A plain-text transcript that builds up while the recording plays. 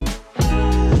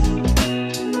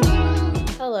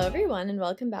everyone, and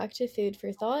welcome back to Food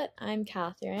for Thought. I'm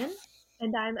Catherine,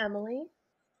 And I'm Emily.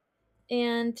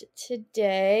 and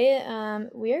today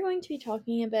we are going to be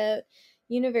talking about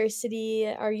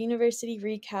our university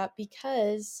recap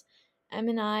because Em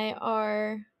and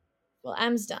I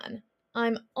Em's done.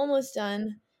 I'm almost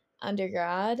done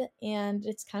undergrad, and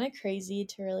it's kind of crazy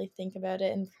to really think about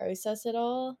it and process it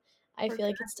all. I We're feel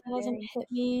like it still hasn't graduating.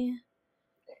 hit me,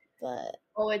 but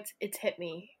Oh, it's hit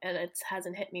me, and it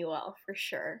hasn't hit me well for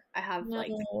sure. I have no.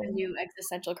 like a new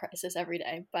existential crisis every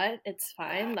day, but it's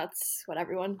fine. That's what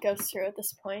everyone goes through at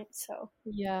this point. So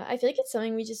Yeah, I feel like it's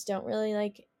something we just don't really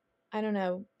like. I don't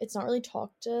know. It's not really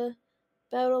talked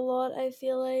about a lot, I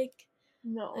feel like.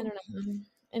 I no, don't know.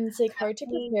 And it's like hard to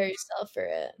definitely. prepare yourself for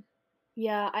it.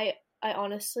 Yeah, I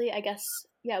honestly, I guess,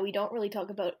 yeah, we don't really talk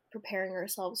about preparing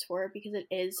ourselves for it because it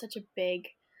is such a big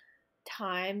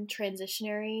time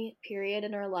transitionary period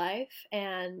in our life,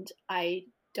 and I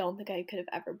don't think I could have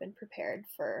ever been prepared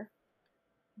for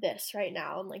this right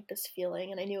now and like this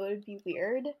feeling, and I knew it would be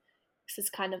weird because it's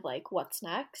kind of like what's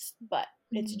next, but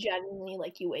it's Mhm. genuinely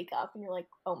like you wake up and you're like,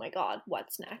 oh my god,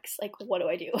 what's next, like what do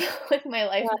I do with my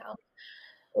life Yeah, now.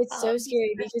 it's so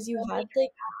scary There's because you so many had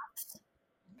like, different paths,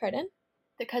 pardon?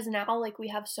 because now like we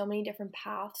have so many different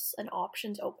paths and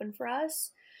options open for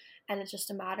us, and it's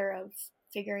just a matter of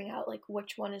figuring out like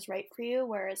which one is right for you,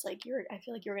 whereas like you're I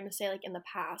feel like you're going to say like in the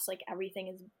past like everything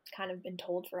has kind of been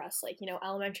told for us, like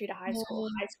elementary to Yeah. high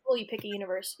school you pick a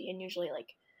university, and usually like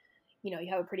you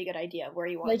have a pretty good idea of where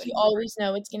you want to Like go you to always university.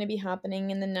 know it's gonna be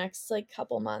happening in the next like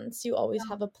couple months. You always No,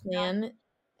 have a no, plan.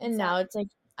 And now exactly. it's like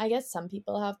I guess some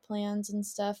people have plans and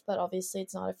stuff, but obviously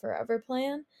it's not a forever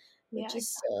plan, Yeah, which is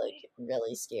still like exactly.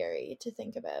 really scary to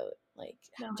think about. Like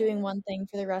No, I doing know. one thing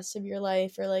for the rest of your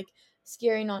life, or like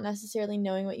scary not necessarily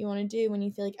knowing what you want to do when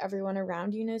you feel like everyone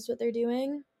around you knows what they're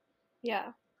doing.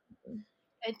 Yeah.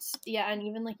 It's yeah, and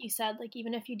even like you said, like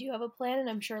even if you do have a plan, and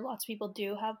I'm sure lots of people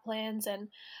do have plans and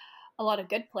a lot of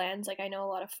good plans. Like I know a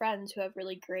lot of friends who have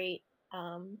really great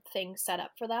things set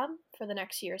up for them for the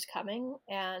next years coming,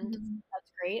 and Mhm.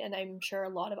 that's great. And I'm sure a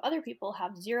lot of other people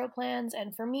have zero plans.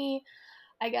 And for me,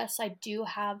 I guess I do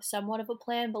have somewhat of a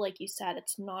plan, but like you said,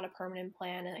 it's not a permanent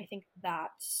plan. And I think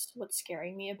that's what's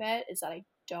scaring me a bit, is that I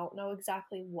don't know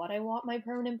exactly what I want my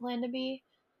permanent plan to be.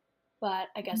 But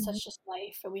I guess Mhm. that's just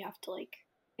life, and we have to like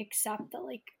accept that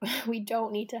like we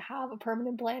don't need to have a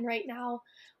permanent plan right now.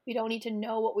 We don't need to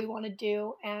know what we want to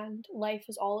do, and life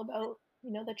is all about,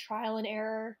 the trial and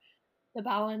error, the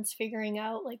balance, figuring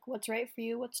out like what's right for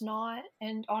you, what's not.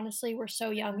 And honestly, we're so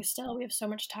young still. We have so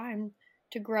much time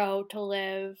to grow, to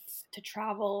live, to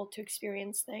travel, to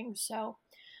experience things. So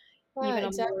Yeah, even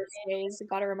on the exactly. worst days, I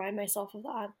got to remind myself of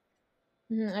that.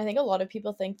 I think a lot of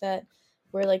people think that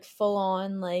we're like full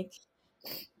on like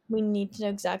we need to know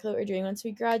exactly what we're doing once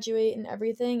we graduate and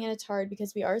everything, and it's hard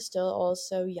because we are still all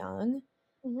so young.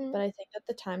 Hmm. But I think that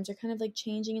the times are kind of like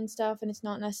changing and stuff, and it's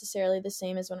not necessarily the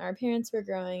same as when our parents were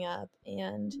growing up.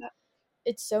 And Yeah.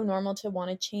 it's so normal to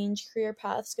want to change career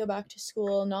paths, go back to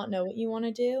school, not know what you want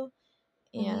to do.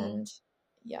 Hmm. And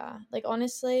yeah, like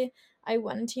honestly, I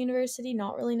went into university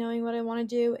not really knowing what I want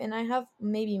to do, and I have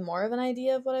maybe more of an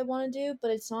idea of what I want to do,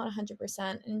 but it's not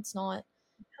 100%, and it's not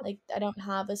like I don't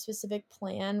have a specific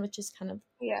plan, which is kind of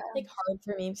Yeah. like hard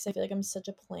for me because I feel like I'm such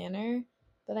a planner,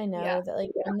 but I Yeah. know that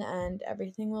like in the end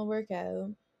everything will work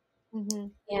out. Hmm.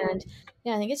 And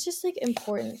yeah, I think it's just like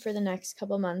important for the next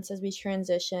couple months as we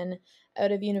transition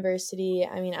out of university.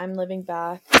 I mean, I'm living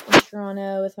back in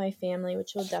Toronto with my family,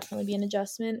 which will definitely be an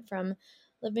adjustment from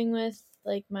living with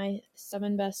like my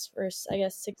I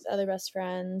guess six other best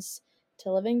friends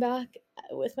to living back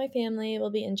with my family. It will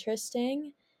be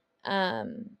interesting.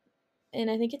 Um, and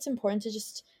I think it's important to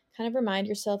just kind of remind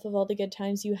yourself of all the good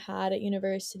times you had at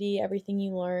university, everything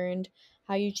you learned,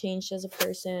 how you changed as a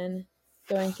person,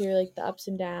 going through like the ups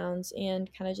and downs,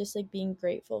 and kind of just like being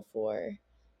grateful for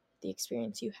the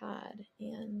experience you had.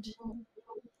 And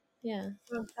yeah.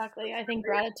 Exactly. I think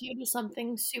gratitude is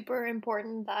something super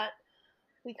important that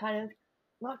we kind of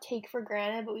not take for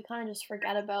granted, but we kind of just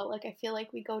forget about. Like, I feel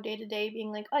like we go day to day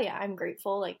being like, oh, yeah, I'm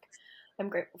grateful. Like, I'm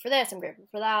grateful for this, I'm grateful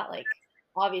for that. Like,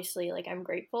 obviously, like, I'm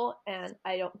grateful. And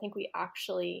I don't think we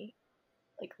actually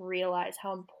like realize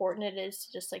how important it is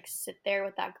to just like sit there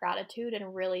with that gratitude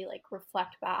and really like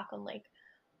reflect back on like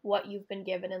what you've been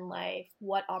given in life,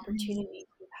 what opportunities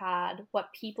you've had,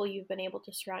 what people you've been able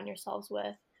to surround yourselves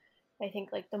with. I think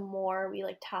like the more we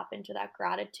like tap into that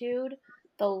gratitude,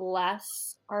 the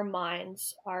less our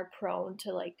minds are prone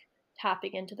to like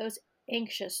tapping into those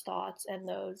anxious thoughts and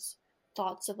those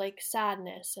thoughts of like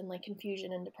sadness and like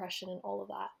confusion and depression and all of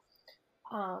that.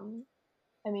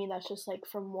 I mean, that's just like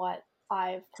from what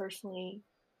I've personally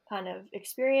kind of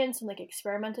experienced and like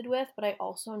experimented with, but I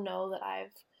also know that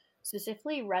I've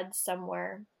specifically read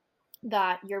somewhere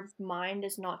that your mind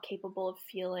is not capable of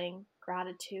feeling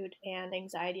gratitude and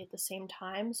anxiety at the same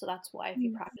time. So that's why if you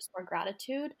Mm. practice more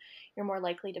gratitude, you're more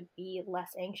likely to be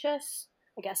less anxious,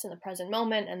 I guess, in the present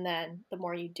moment. And then the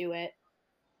more you do it,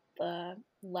 the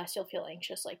less you'll feel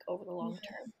anxious like over the long Yeah,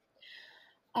 term.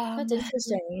 that's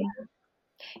Yeah, interesting.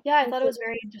 yeah, I I thought it feel was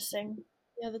very interesting.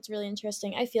 Yeah, that's really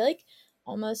interesting. I feel like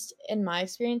almost in my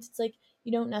experience, it's like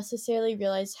you don't necessarily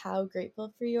realize how grateful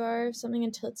for you are of something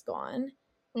until it's gone,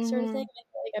 sort of thing. Mhm. I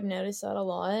feel like I've noticed that a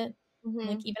lot.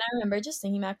 Like Mhm. even I remember just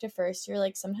thinking back to first year,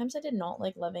 like sometimes I did not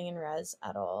like living in res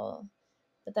at all.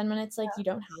 But then when it's like you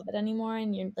don't have it anymore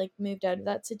and you're like moved out of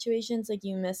that situation, it's like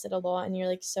you miss it a lot and you're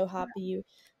like so happy you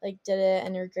like did it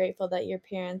and you're grateful that your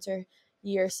parents or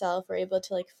you yourself were able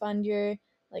to like fund your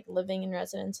like living in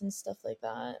residence and stuff like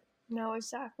that. No,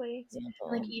 exactly.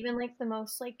 And like Example. even like the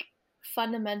most like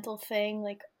fundamental thing,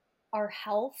 like our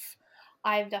health.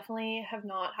 I've definitely have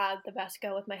not had the best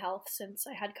go with my health since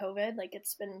I had COVID. Like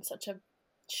it's been such a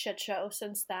shit show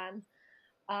since then.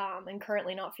 And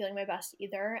currently not feeling my best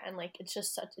either. And like it's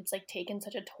just such it's like taken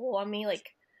such a toll on me, like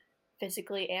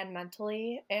physically and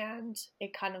mentally. And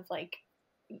it kind of like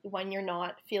when you're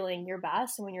not feeling your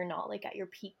best and when you're not like at your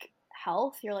peak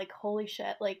health, you're like, holy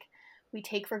shit, like we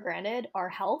take for granted our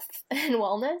health and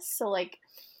wellness. So like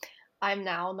I'm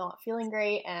now not feeling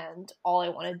great and all I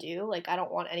want to do, like I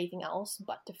don't want anything else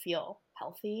but to feel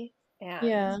healthy.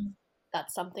 And Yeah.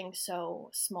 that's something so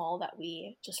small that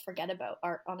we just forget about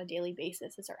our, on a daily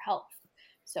basis is our health.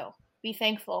 So be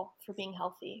thankful for being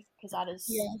healthy because that is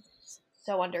Yes.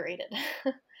 so underrated.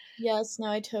 Yes, no,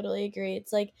 I totally agree.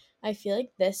 It's like I feel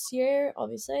like this year,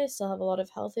 obviously I still have a lot of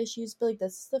health issues, but like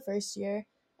this is the first year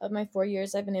of my 4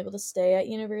 years I've been able to stay at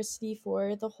university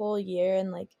for the whole year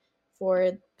and like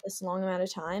for this long amount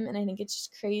of time. And I think it's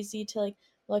just crazy to like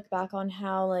look back on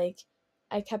how like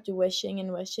I kept wishing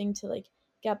and wishing to like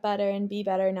get better and be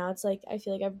better. Now it's like I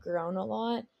feel like I've grown a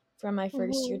lot from my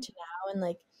first year Mm-hmm. to now and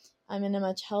like I'm in a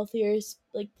much healthier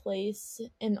like place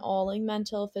in all like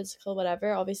mental, physical,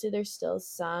 whatever. Obviously, there's still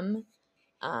some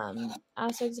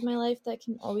aspects of my life that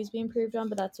can always be improved on,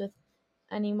 but that's with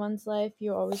anyone's life.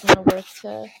 You always want to work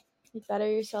to like better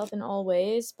yourself in all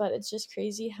ways. But it's just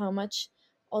crazy how much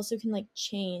also can like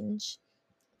change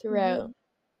Mm-hmm. throughout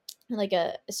like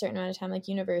a certain amount of time, like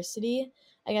university.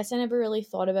 I guess I never really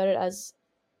thought about it as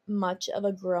much of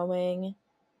a growing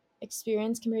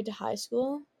experience compared to high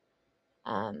school.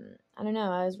 I don't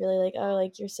know, I was really like, oh,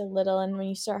 like you're so little and when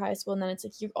you start high school and then it's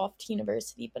like you're off to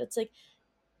university, but it's like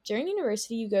during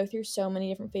university you go through so many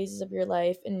different phases of your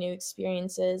life and new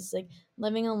experiences, like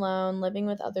living alone, living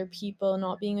with other people,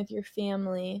 not being with your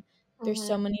family. There's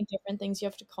Mm-hmm. so many different things you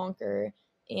have to conquer,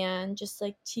 and just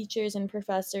like teachers and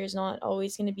professors not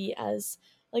always going to be as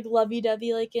like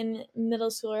lovey-dovey like in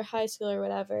middle school or high school or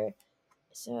whatever.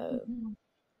 So Mm-hmm.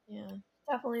 yeah.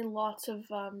 Definitely lots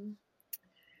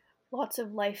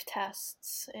of life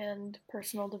tests and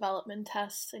personal development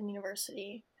tests in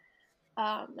university.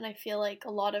 And I feel like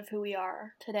a lot of who we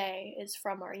are today is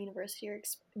from our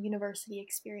university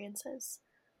experiences.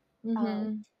 Um,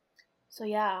 Mm-hmm. so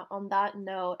yeah, on that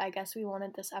note, I guess we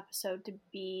wanted this episode to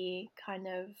be kind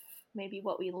of maybe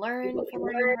what we learned from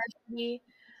our university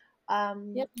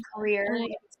Yep. And career, I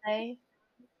we could say.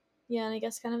 Yeah, and I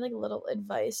guess kind of like a little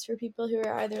advice for people who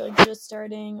are either like just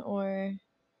starting or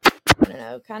I don't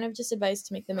know, kind of just advice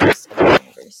to make the most of the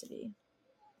university.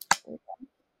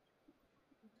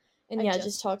 And I yeah, just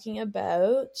just talking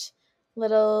about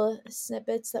little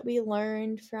snippets that we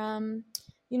learned from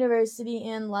university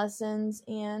and lessons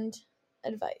and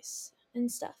advice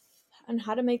and stuff on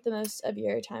how to make the most of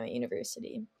your time at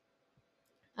university.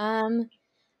 Um,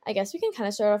 I guess we can kind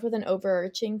of start off with an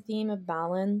overarching theme of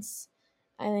balance.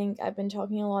 I think I've been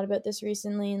talking a lot about this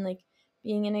recently and like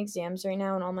being in exams right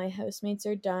now and all my housemates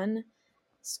are done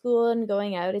school and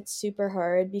going out. It's super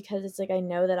hard because it's like I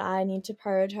know that I need to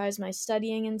prioritize my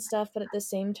studying and stuff, but at the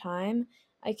same time,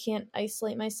 I can't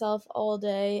isolate myself all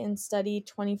day and study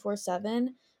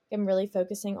 24/7. I'm really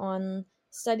focusing on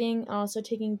studying and also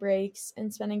taking breaks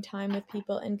and spending time with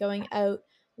people and going out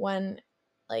when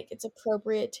like it's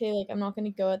appropriate to. Like I'm not going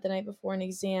to go out the night before an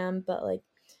exam, but like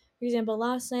for example,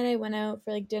 last night I went out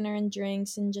for like dinner and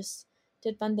drinks and just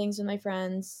did fun things with my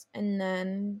friends and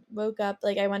then woke up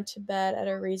like I went to bed at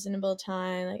a reasonable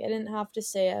time. Like I didn't have to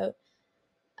stay out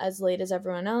as late as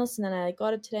everyone else, and then I like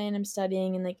got up today and I'm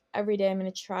studying, and like every day I'm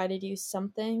going to try to do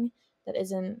something that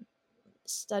isn't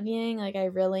studying. Like I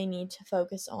really need to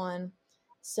focus on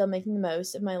still making the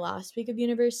most of my last week of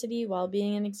university while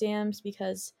being in exams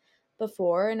because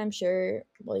before. And I'm sure,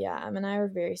 well, yeah, Em and I were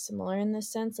very similar in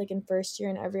this sense. Like in first year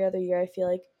and every other year, I feel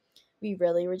like we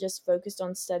really were just focused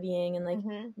on studying and like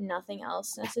Mhm. nothing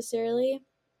else necessarily,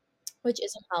 which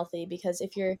isn't healthy because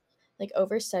if you're like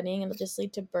overstudying, it'll just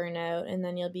lead to burnout, and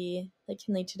then you'll be like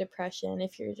can lead to depression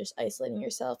if you're just isolating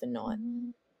yourself and not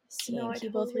No, seeing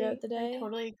people throughout the I day.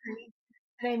 totally agree.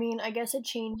 And I mean, I guess it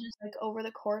changes like over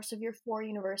the course of your 4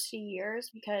 university years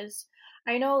because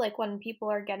I know like when people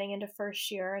are getting into first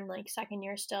year and like second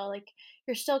year still, like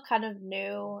you're still kind of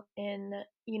new in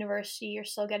university, you're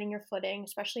still getting your footing,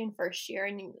 especially in first year,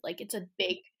 and like it's a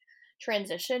big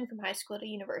transition from high school to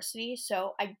university.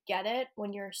 So I get it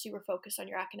when you're super focused on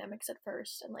your academics at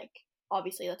first, and like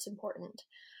obviously that's important.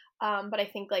 But I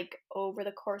think like over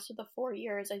the course of the 4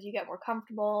 years, as you get more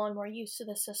comfortable and more used to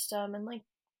the system and like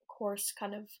course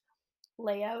kind of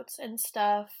layouts and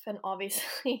stuff, and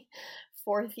obviously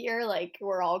fourth year, like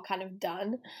we're all kind of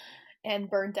done and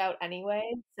burnt out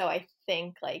anyway. So I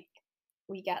think like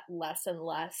we get less and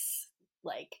less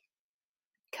like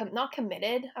not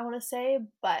committed, I want to say,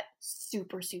 but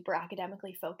super super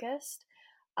academically focused.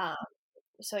 Um,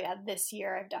 so yeah, this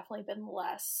year I've definitely been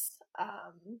less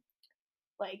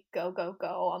like go go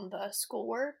go on the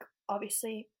schoolwork.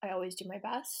 Obviously, I always do my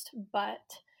best, but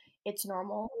it's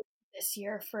normal this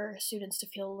year for students to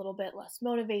feel a little bit less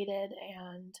motivated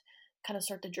and kind of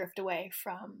start to drift away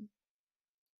from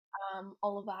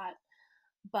all of that.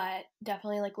 But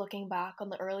definitely, like looking back on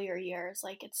the earlier years,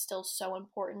 like it's still so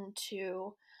important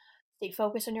to stay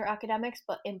focused on your academics,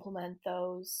 but implement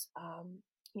those,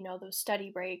 those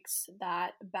study breaks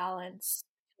that balance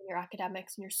your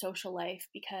academics and your social life,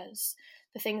 because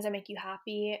the things that make you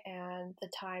happy and the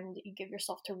time that you give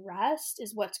yourself to rest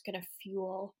is what's going to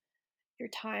fuel your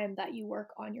time that you work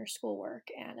on your schoolwork,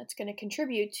 and it's going to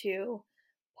contribute to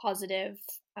positive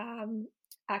um,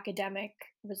 academic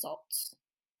results.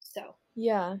 So,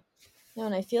 Yeah. No,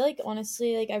 and I feel like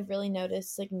honestly, like I've really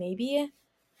noticed like maybe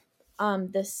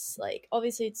this like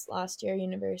obviously it's last year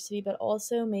university, but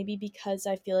also maybe because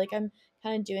I feel like I'm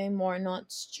kind of doing more,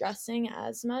 not stressing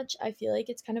as much. I feel like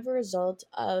it's kind of a result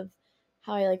of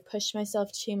how I like pushed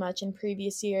myself too much in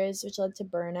previous years, which led to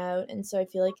burnout. And so I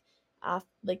feel like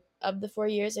like of the 4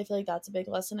 years, I feel like that's a big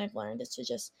lesson I've learned, is to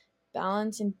just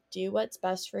balance and do what's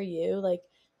best for you. Like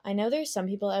I know there's some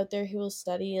people out there who will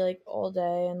study like all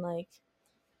day and like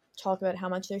talk about how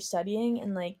much they're studying,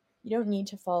 and like you don't need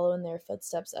to follow in their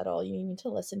footsteps at all. You need to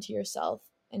listen to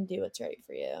yourself and do what's right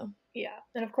for you. yeah.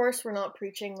 And of course, we're not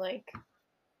preaching like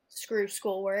screw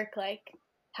schoolwork, like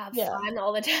have Yeah. fun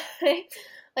all the time.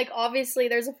 Like obviously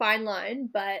there's a fine line,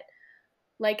 but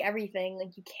like everything,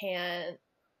 like you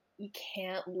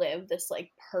can't live this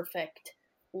like perfect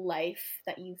life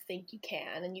that you think you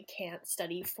can, and you can't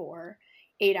study for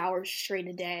 8 hours straight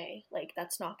a day. Like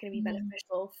that's not going to be Mhm.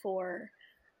 beneficial for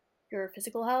your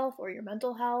physical health or your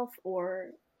mental health,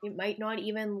 or it might not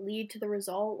even lead to the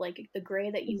result, like the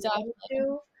grade that you want Exactly. it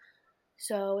to.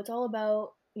 So it's all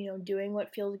about, doing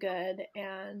what feels good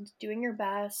and doing your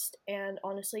best, and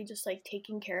honestly just like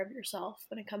taking care of yourself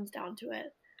when it comes down to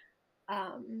it.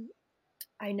 Um,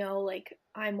 I know like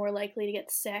I'm more likely to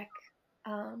get sick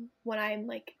when I'm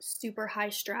like super high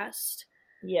stressed.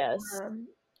 Yes. Um,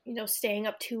 staying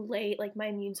up too late, like my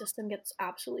immune system gets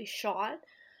absolutely shot.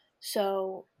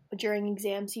 So during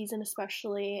exam season,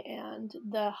 especially, and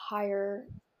the higher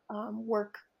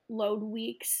workload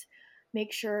weeks,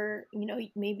 make sure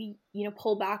maybe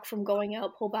pull back from going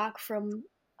out, pull back from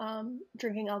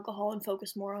drinking alcohol, and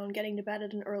focus more on getting to bed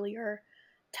at an earlier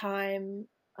time,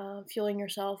 fueling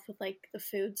yourself with like the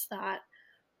foods that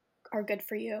are good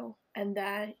for you. And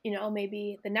then,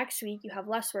 maybe the next week you have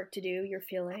less work to do, you're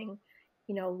feeling,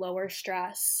 lower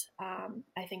stress.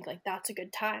 I think like that's a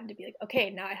good time to be like, okay,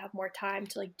 now I have more time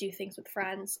to like do things with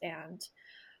friends. And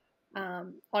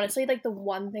honestly, like the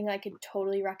one thing I could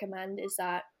totally recommend is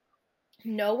that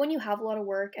know when you have a lot of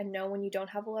work and know when you don't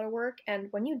have a lot of work. And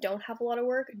when you don't have a lot of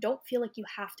work, don't feel like you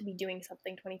have to be doing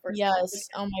something 24/7. Like, Yes.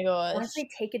 Oh my gosh. honestly,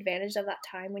 take advantage of that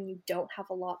time when you don't have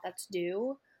a lot that's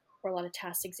due, or a lot of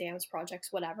tests, exams, projects,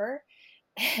 whatever,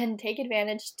 and take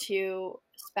advantage to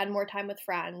spend more time with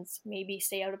friends, maybe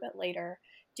stay out a bit later,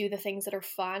 do the things that are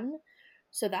fun,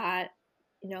 so that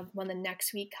when the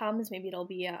next week comes, maybe it'll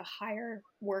be a higher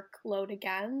workload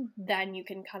again, then you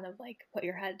can kind of like put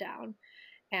your head down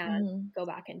and Hmm. go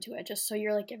back into it, just so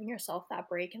you're like giving yourself that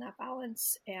break and that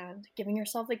balance and giving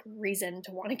yourself like reason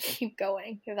to want to keep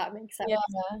going, if that makes sense. Yeah.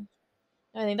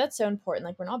 I think that's so important.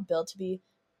 Like we're not built to be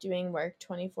doing work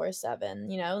 24/7,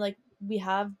 like we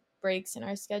have breaks in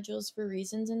our schedules for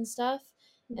reasons and stuff.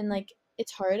 And like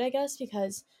it's hard, I guess,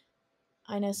 because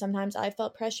I know sometimes I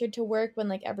felt pressured to work when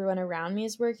like everyone around me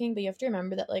is working, but you have to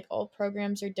remember that like all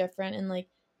programs are different and like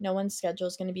no one's schedule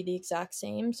is going to be the exact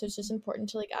same. So it's just important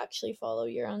to like actually follow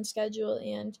your own schedule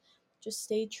and just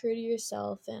stay true to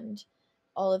yourself and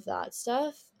all of that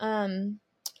stuff.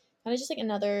 Kind of just like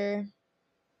another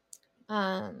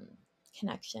um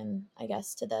connection, I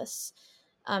guess, to this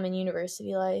in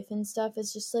university life and stuff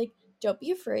is just like don't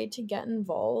be afraid to get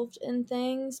involved in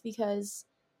things because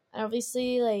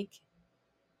obviously like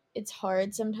it's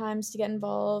hard sometimes to get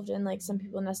involved and like some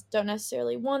people don't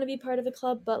necessarily want to be part of a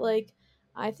club, but like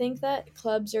I think that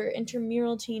clubs or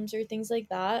intramural teams or things like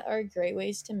that are great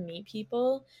ways to meet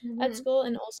people at Mm-hmm. school,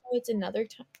 and also it's another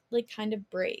like kind of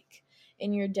break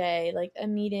in your day, like a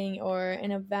meeting or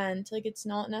an event. Like it's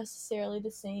not necessarily the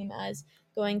same as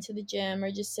going to the gym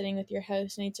or just sitting with your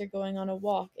housemates or going on a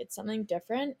walk. It's something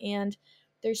different, and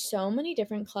there's so many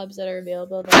different clubs that are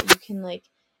available that you can like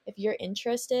if you're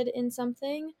interested in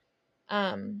something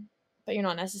but you're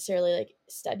not necessarily like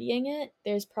studying it,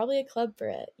 there's probably a club for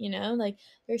it, you know? Like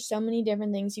there's so many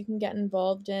different things you can get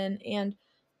involved in. And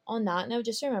on that note,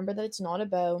 just remember that it's not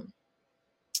about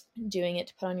doing it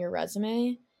to put on your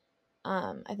resume.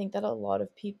 I think that a lot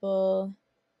of people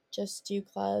just do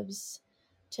clubs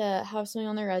to have something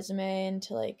on their resume and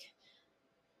to like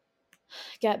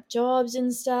get jobs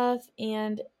and stuff,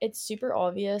 and it's super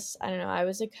obvious. I don't know, I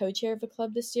was a co-chair of a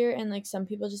club this year, and like some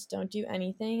people just don't do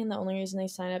anything and the only reason they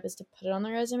sign up is to put it on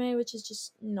their resume, which is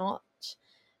just not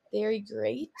very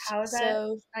great. How is that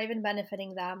So not even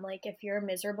benefiting them? Like, if you're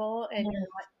miserable and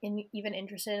you're not even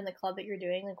interested in the club that you're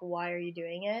doing, like, why are you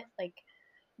doing it? Like,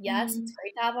 yes, it's mm,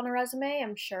 great to have on a resume,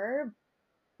 I'm sure,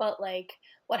 but like,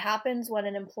 what happens when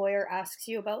an employer asks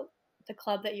you about the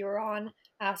club that you were on,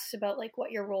 asks about like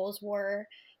what your roles were,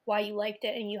 why you liked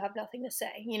it, and you have nothing to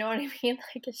say? You know what I mean?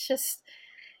 Like, it's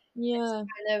yeah.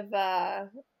 kind of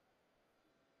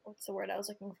what's the word I was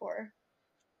looking for?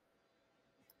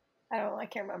 I don't know. I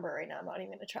can't remember right now. I'm not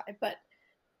even gonna try, but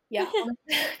yeah,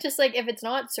 just like if it's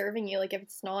not serving you, like if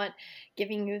it's not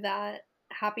giving you that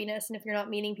happiness, and if you're not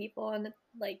meeting people, and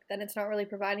like then it's not really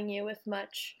providing you with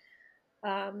much.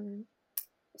 Um,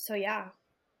 so yeah,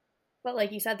 but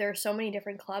like you said, there are so many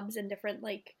different clubs and different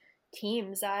like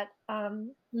teams that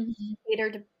Mhm.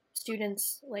 cater to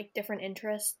students like different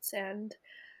interests, and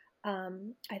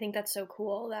I think that's so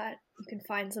cool that you can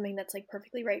find something that's like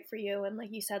perfectly right for you, and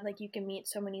like you said, like you can meet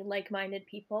so many like-minded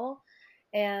people,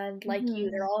 and like you,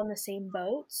 they're Mhm. all in the same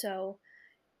boat. So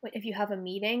if you have a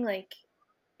meeting, like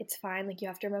it's fine. Like you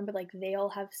have to remember, like they all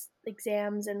have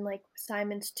exams and like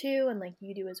assignments too, and like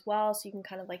you do as well. So you can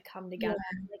kind of like come Yeah. together,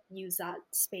 and, like use that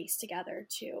space together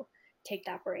to take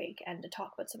that break and to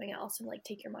talk about something else and like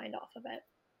take your mind off of it.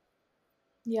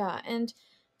 Yeah, and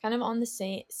kind of on the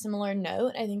same similar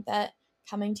note, I think that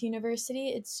coming to university,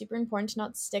 it's super important to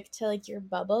not stick to like your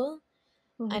bubble.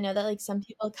 I Mm-hmm. know that like some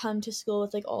people come to school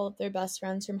with like all of their best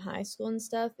friends from high school and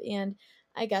stuff, and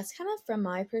I guess kind of from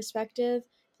my perspective,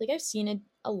 like I've seen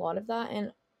a lot of that,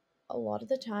 and a lot of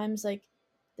the times like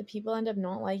the people end up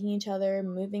not liking each other,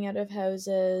 moving out of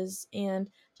houses,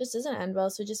 and just doesn't end well.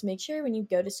 So just make sure when you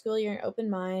go to school you're an open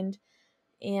mind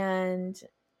and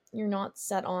you're not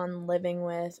set on living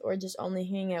with or just only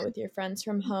hanging out with your friends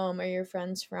from home or your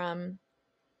friends from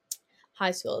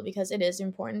high school, because it is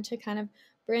important to kind of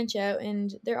branch out,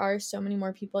 and there are so many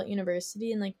more people at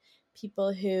university and like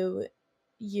people who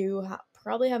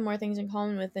probably have more things in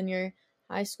common with than your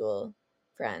high school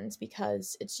friends,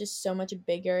 because it's just so much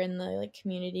bigger and the like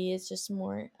community is just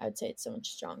more, I would say it's so much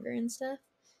stronger and stuff.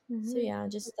 So Mm-hmm. yeah,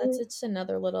 just that's it's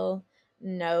another little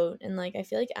note. And like I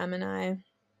feel like Em and I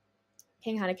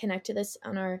can kind of connect to this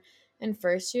on our in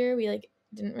first year. We like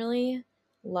didn't really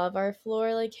love our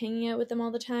floor like hanging out with them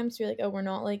all the time, so we're like, oh, we're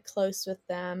not like close with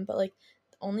them, but like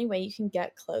the only way you can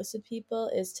get close with people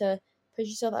is to push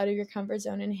yourself out of your comfort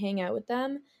zone and hang out with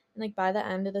them. And like by the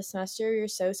end of the semester we were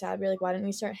so sad, we are like, why didn't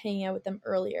we start hanging out with them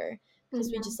earlier,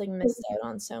 because we Mm-hmm. just like missed out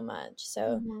on so much.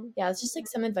 So Mm-hmm. yeah, it's just like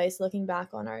some advice looking back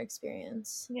on our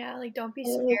experience. Yeah, like don't be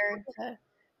scared to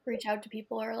reach out to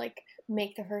people or like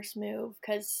make the first move,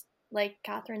 because like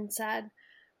Catherine said,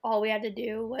 all we had to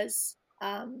do was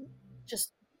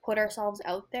just put ourselves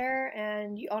out there.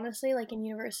 And you honestly, like in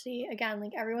university, again,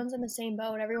 like everyone's in the same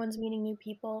boat, everyone's meeting new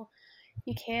people.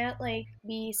 You can't like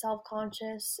be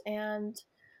self-conscious, and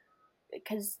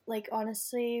because like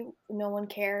honestly, no one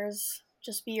cares.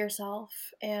 Just be yourself,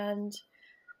 and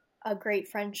a great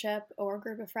friendship or a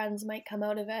group of friends might come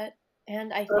out of it.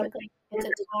 And I think like it's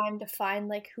a time to find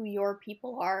like who your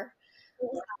people are,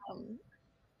 um,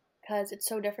 because it's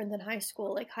so different than high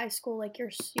school. Like high school, like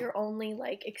you're only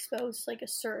like exposed to, like a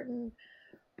certain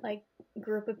like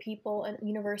group of people, and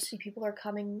university people are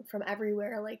coming from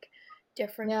everywhere, like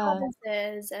different Yeah.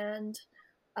 provinces and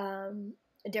um,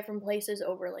 different places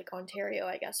over like Ontario,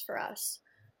 I guess for us,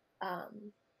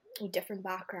 um, with different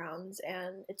backgrounds,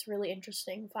 and it's really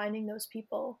interesting finding those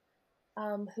people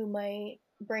who might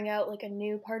bring out like a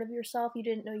new part of yourself you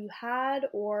didn't know you had,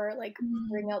 or like Mhm.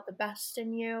 bring out the best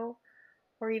in you,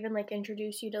 or even like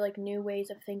introduce you to like new ways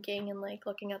of thinking and like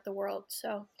looking at the world.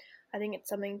 So I think it's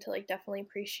something to like definitely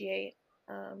appreciate.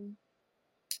 Um,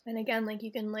 and again, like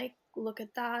you can like look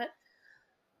at that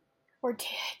or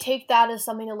take that as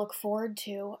something to look forward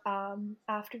to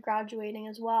after graduating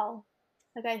as well.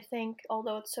 Like I think,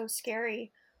 although it's so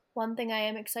scary, one thing I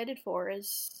am excited for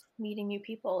is meeting new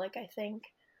people. Like I think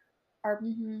our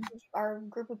Mhm. our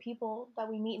group of people that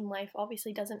we meet in life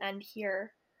obviously doesn't end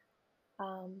here.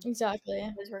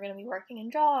 Exactly. Because we're going to be working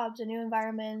in jobs and new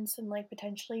environments and like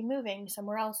potentially moving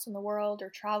somewhere else in the world or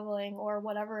traveling or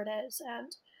whatever it is.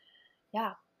 And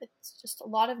yeah, it's just a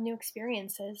lot of new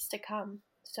experiences to come.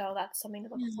 So that's something to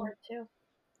look Yeah. forward to.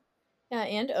 Yeah,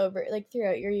 and over like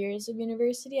throughout your years of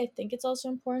university, I think it's also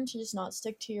important to just not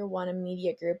stick to your one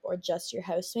immediate group or just your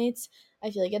housemates.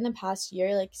 I feel like in the past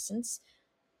year, like since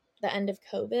the end of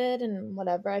COVID and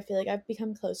whatever, I feel like I've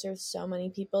become closer with so many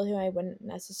people who I wouldn't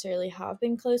necessarily have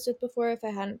been close with before if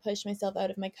I hadn't pushed myself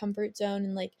out of my comfort zone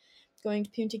and like going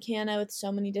to Punta Cana with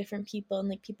so many different people and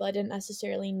like people I didn't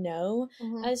necessarily know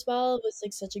Hmm. as well was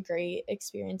like such a great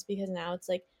experience because now it's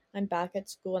like I'm back at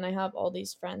school and I have all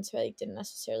these friends who I like didn't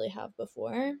necessarily have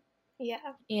before.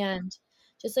 Yeah. And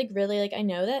just like really like I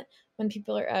know that when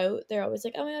people are out, they're always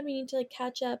like, "Oh my god, we need to like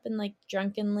catch up," and like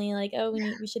drunkenly like, "Oh,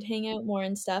 we should hang out more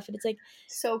and stuff." And it's like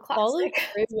So follow classic.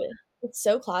 through with it's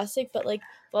so classic, but like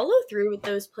follow through with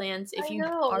those plans if I you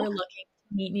know. are looking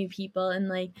to meet new people and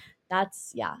like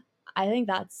that's yeah. I think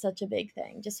that's such a big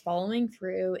thing. Just following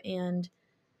through and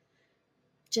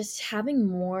just having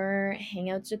more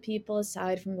hangouts with people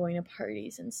aside from going to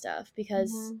parties and stuff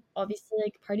because Hmm. obviously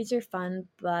like parties are fun,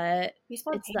 but Be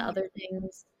it's the spontaneous. other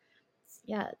things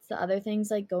yeah, it's the other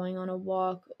things like going on a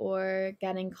walk or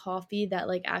getting coffee that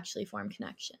like actually form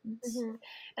connections. Hmm.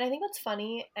 And I think what's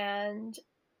funny, and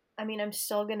I mean, I'm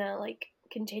still gonna like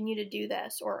continue to do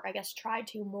this, or I guess try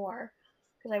to more,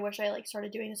 because I wish I like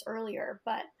started doing this earlier.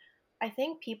 But I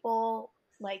think people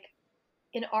like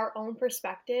in our own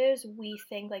perspectives, we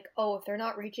think like, oh, if they're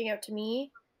not reaching out to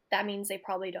me, that means they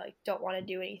probably don't want to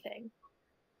do anything.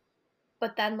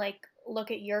 But then like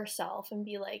look at yourself and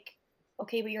be like,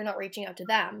 okay, but you're not reaching out to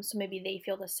them, so maybe they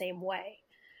feel the same way.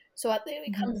 So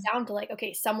it comes Mhm. down to like,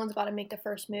 okay, someone's got to make the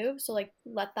first move. So like,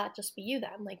 let that just be you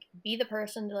then. Like, be the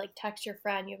person to like text your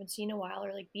friend you haven't seen in a while,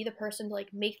 or like be the person to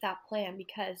like make that plan,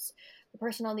 because the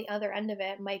person on the other end of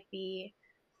it might be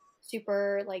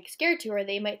super like scared to, or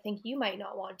they might think you might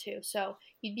not want to. So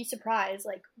you'd be surprised,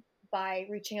 like by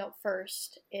reaching out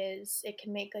first, is it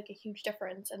can make like a huge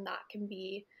difference, and that can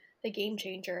be the game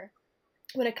changer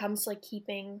when it comes to like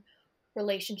keeping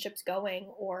relationships going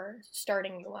or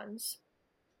starting new ones.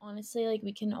 Honestly, like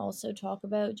we can also talk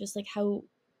about just like how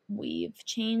we've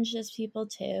changed as people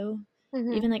too.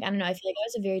 Hmm. Even like I don't know, I feel like I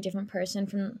was a very different person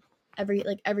from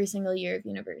every single year of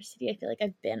university. I feel like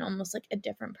I've been almost like a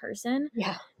different person,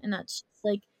 Yeah. and that's just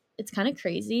like it's kind of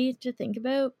crazy to think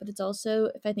about, but it's also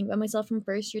if I think about myself from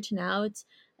first year to now, it's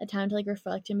a time to like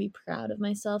reflect and be proud of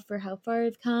myself for how far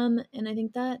I've come. And I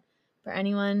think that for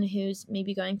anyone who's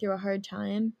maybe going through a hard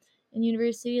time in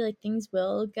university, like things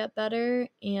will get better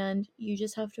and you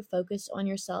just have to focus on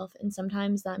yourself. And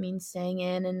sometimes that means staying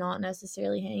in and not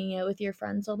necessarily hanging out with your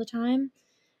friends all the time.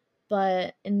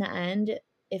 But in the end,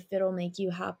 if it'll make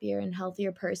you happier and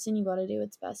healthier person, you got to do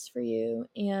what's best for you.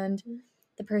 And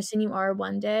the person you are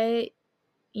one day,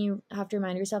 you have to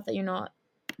remind yourself that you're not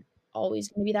always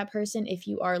going to be that person if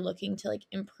you are looking to like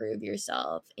improve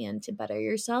yourself and to better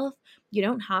yourself. You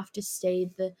don't have to stay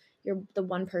the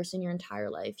one person your entire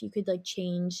life. You could like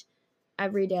change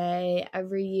every day,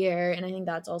 every year, and I think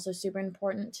that's also super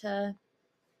important to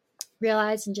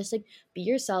realize and just like be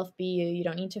yourself, be you. You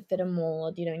don't need to fit a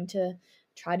mold. You don't need to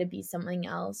try to be something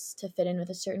else to fit in with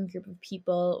a certain group of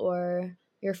people or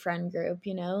your friend group,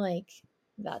 like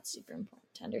that's super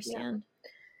important to Yeah. understand.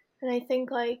 And I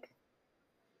think like,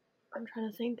 I'm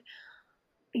trying to think,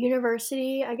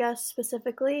 university, I guess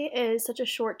specifically, is such a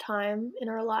short time in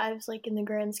our lives, like in the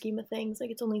grand scheme of things.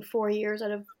 Like it's only 4 years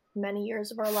out of many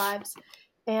years of our lives.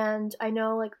 And I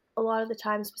know like a lot of the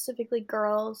time, specifically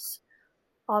girls,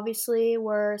 obviously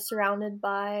we're surrounded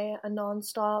by a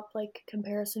nonstop like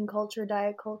comparison culture,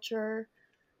 diet culture.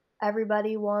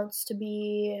 Everybody wants to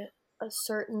be a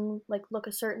certain, like look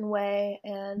a certain way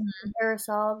and compare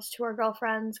ourselves to our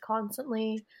girlfriends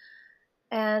constantly.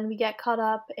 and we get caught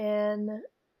up in,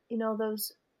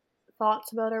 those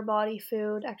thoughts about our body,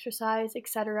 food, exercise,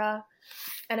 etc.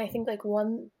 And I think like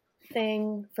one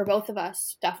thing for both of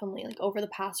us, definitely like over the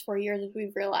past 4 years, is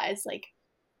we've realized like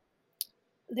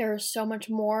there's so much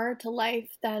more to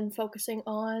life than focusing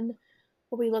on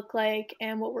what we look like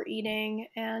and what we're eating.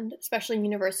 And especially in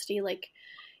university, like,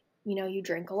 you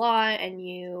drink a lot and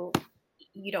you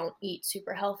don't eat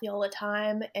super healthy all the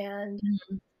time, and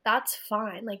Mhm. that's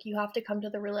fine. Like, you have to come to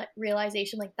the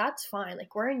realization, like, that's fine.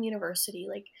 Like, we're in university,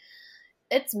 like,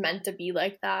 it's meant to be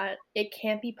like that. It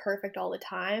can't be perfect all the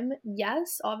time.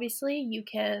 Yes, obviously you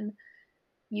can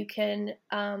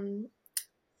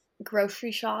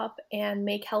grocery shop and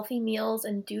make healthy meals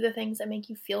and do the things that make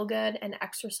you feel good and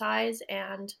exercise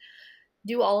and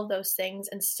do all of those things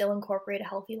and still incorporate a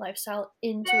healthy lifestyle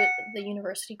into the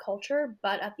university culture.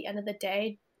 But at the end of the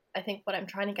day, I think what I'm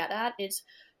trying to get at is,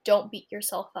 don't beat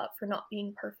yourself up for not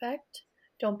being perfect.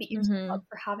 Don't beat yourself up Mhm.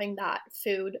 for having that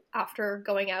food after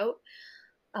going out,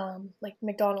 like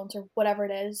McDonald's or whatever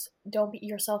it is. Don't beat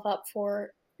yourself up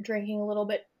for drinking a little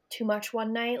bit too much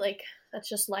one night. Like, that's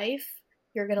just life.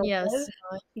 You're gonna live. Yes,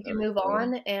 no, I You can totally move agree.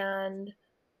 on, and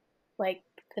like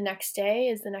the next day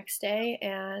is the next day.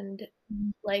 And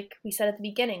Mhm. like we said at the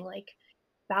beginning, like,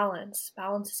 balance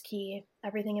is key.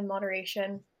 Everything in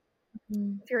moderation.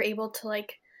 Mhm. If you're able to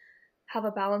like have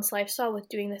a balanced lifestyle with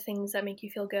doing the things that make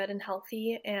you feel good and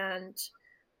healthy, and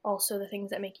also the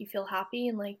things that make you feel happy,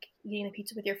 and like eating a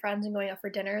pizza with your friends and going out for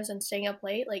dinners and staying up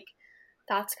late, like,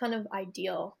 that's kind of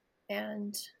ideal.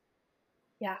 And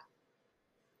yeah.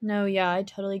 No, yeah, I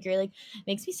totally agree. Like, it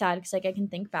makes me sad because like I can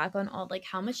think back on all like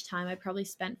how much time I probably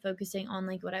spent focusing on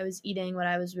like what I was eating, what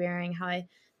I was wearing, how I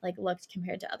like looked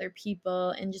compared to other people,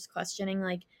 and just questioning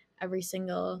like every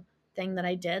single thing that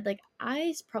I did. Like,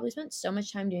 probably spent so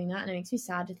much time doing that, and it makes me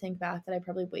sad to think back that I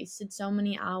probably wasted so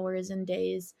many hours and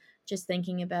days just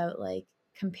thinking about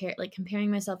comparing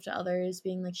myself to others,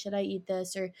 being like, should I eat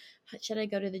this, or should I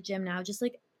go to the gym now? Just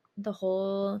like the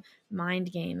whole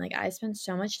mind game. Like, I spent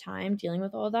so much time dealing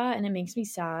with all that, and it makes me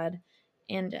sad.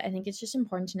 And I think it's just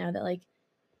important to know that like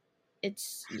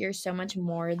you're so much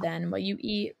more than what you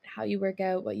eat, how you work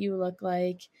out, what you look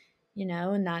like,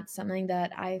 and that's something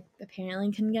that I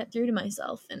apparently couldn't get through to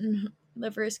myself in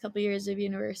the first couple years of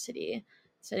university.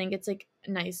 So I think it's like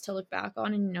nice to look back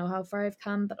on and know how far I've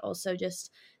come, but also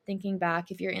just thinking back,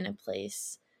 if you're in a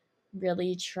place,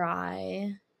 really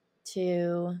try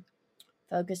to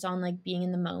focus on like being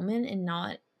in the moment and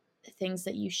not things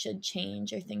that you should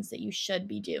change or things that you should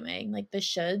be doing. Like the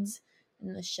shoulds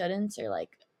and the shouldn'ts are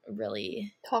like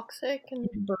really Toxic,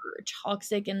 and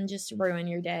toxic and just ruin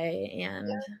your day. And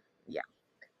yeah, yeah.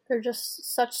 they're just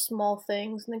such small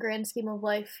things in the grand scheme of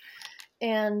life.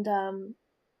 And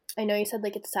I know you said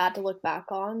like it's sad to look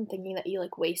back on thinking that you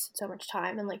like wasted so much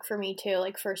time, and like for me too,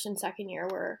 like first and second year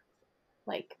were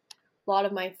like a lot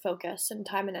of my focus and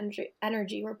time and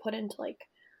energy were put into like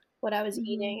what I was Mm-hmm.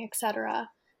 eating, etc.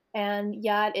 And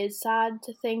yeah, it is sad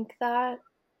to think that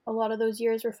a lot of those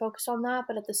years were focused on that,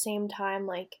 but at the same time,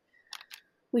 like,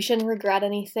 we shouldn't regret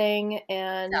anything,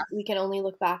 and we can only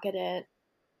look back at it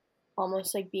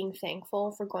almost like being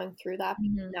thankful for going through that,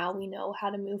 because Mm-hmm. now we know how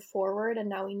to move forward and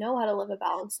now we know how to live a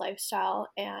balanced lifestyle.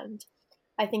 And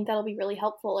I think that'll be really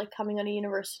helpful, like coming out of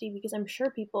university, because I'm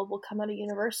sure people will come out of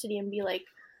university and be like,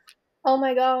 oh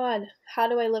my god, how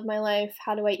do I live my life?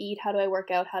 How do I eat? How do I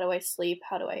work out? How do I sleep?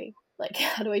 How do I like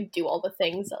how do I do all the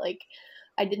things that like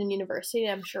I did in university?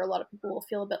 I'm sure a lot of people will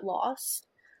feel a bit lost.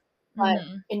 But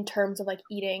Mm-hmm. in terms of like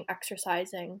eating,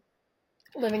 exercising,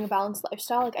 living a balanced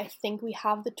lifestyle, like I think we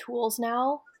have the tools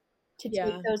now to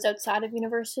take Yeah. those outside of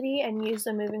university and use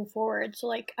them moving forward. So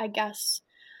like I guess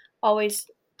always,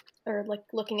 or like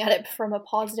looking at it from a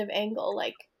positive angle,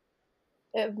 like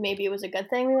maybe it was a good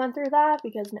thing we went through that,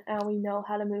 because now we know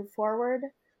how to move forward,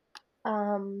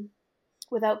 um,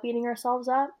 without beating ourselves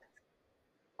up.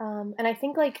 And I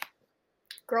think like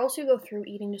girls who go through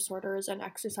eating disorders and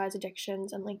exercise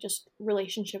addictions and like just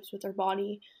relationships with their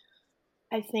body,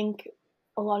 I think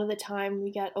a lot of the time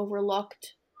we get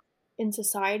overlooked in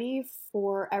society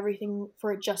for everything,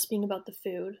 for it just being about the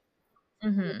food,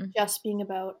 Mm-hmm. just being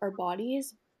about our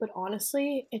bodies. But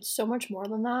honestly, it's so much more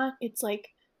than that. It's like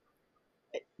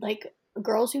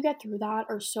girls who get through that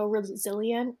are so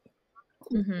resilient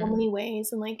in so Mm-hmm. many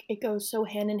ways, and like it goes so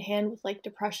hand in hand with like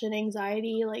depression,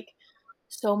 anxiety, like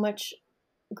so much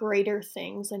greater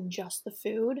things than just the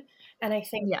food. And I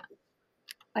think, Yeah.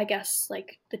 I guess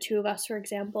like the two of us, for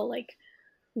example, like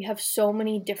we have so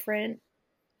many different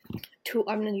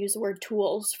I'm going to use the word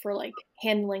tools for like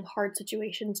handling hard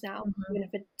situations now, Mm-hmm. even if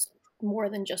it's more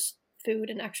than just food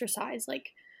and exercise, like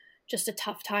just a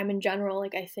tough time in general.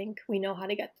 Like, I think we know how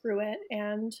to get through it.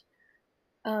 And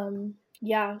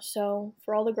yeah, so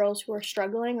for all the girls who are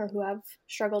struggling or who have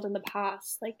struggled in the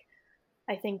past, like,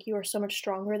 I think you are so much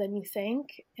stronger than you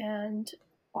think. And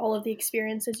all of the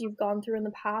experiences you've gone through in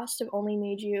the past have only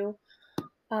made you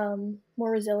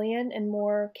more resilient and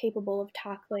more capable of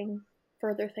tackling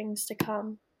further things to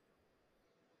come.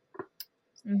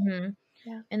 Mm-hmm.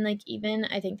 Yeah. And like, even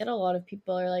I think that a lot of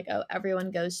people are like, oh,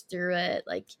 everyone goes through it,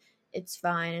 like it's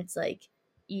fine, it's like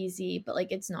easy, but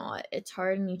like it's not. It's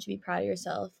hard, and you should be proud of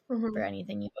yourself for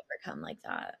anything you've overcome like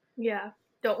that. Yeah.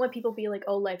 Don't let people be like,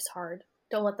 oh, life's hard.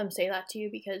 Don't let them say that to you,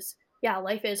 because yeah,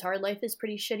 life is hard. Life is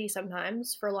pretty shitty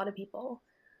sometimes for a lot of people.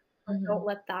 But don't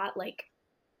let that like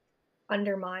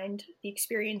undermine the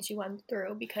experience you went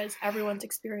through, because everyone's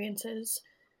experiences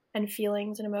and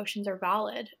feelings and emotions are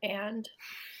valid, and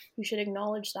you should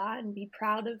acknowledge that and be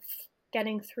proud of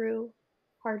getting through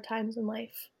hard times in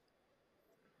life.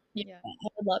 Yeah, I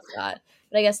would love that.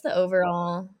 But I guess the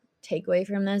overall takeaway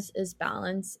from this is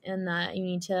balance, and that you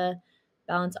need to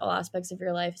balance all aspects of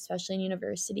your life, especially in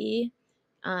university.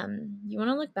 You want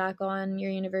to look back on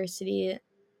your university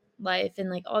life and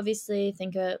like obviously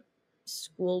think of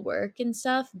schoolwork and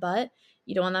stuff, but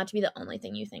you don't want that to be the only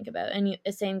thing you think about. And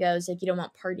the same goes, like, you don't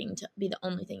want partying to be the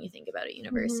only thing you think about at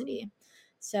university.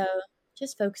 So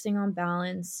just focusing on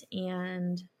balance.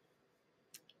 And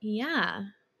yeah,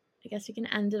 I guess we can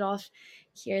end it off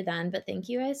here then. But thank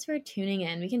you guys for tuning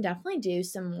in. We can definitely do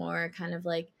some more kind of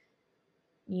like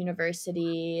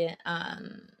university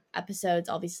episodes.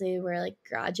 Obviously we're like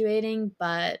graduating,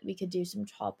 but we could do some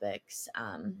topics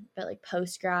but like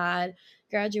post grad,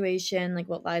 graduation, like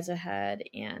what lies ahead,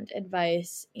 and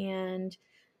advice and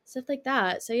stuff like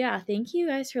that. So yeah, thank you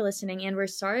guys for listening, and we're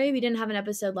sorry we didn't have an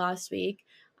episode last week.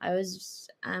 Em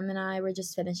and I were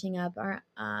just finishing up our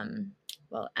Em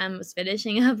was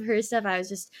finishing up her stuff. I was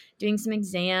just doing some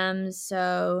exams.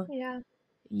 So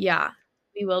yeah,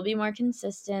 we will be more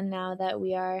consistent now that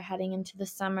we are heading into the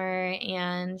summer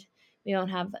and we don't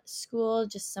have school,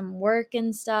 just some work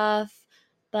and stuff.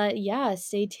 But yeah,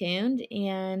 stay tuned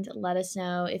and let us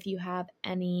know if you have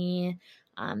any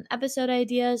episode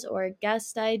ideas or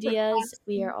guest ideas.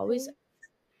 We are always,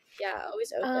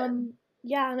 always open.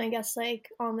 Yeah, and I guess like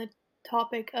on the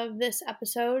topic of this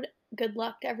episode, good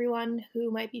luck to everyone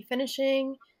who might be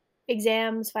finishing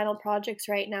exams, final projects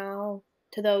right now,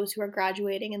 to those who are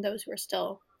graduating and those who are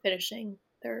still finishing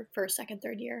their first, second,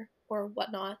 third year or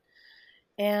whatnot.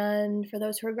 And for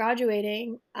those who are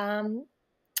graduating,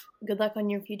 good luck on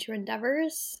your future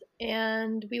endeavors,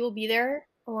 and we will be there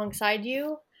alongside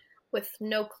you with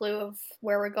no clue of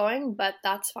where we're going, but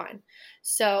that's fine.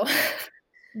 So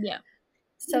Yeah.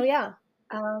 so yeah.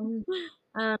 Um,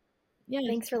 Yeah.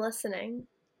 Thanks for listening.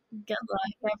 Good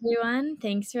luck, everyone.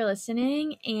 Thanks for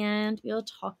listening, and we'll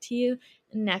talk to you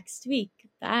next week.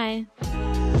 Bye.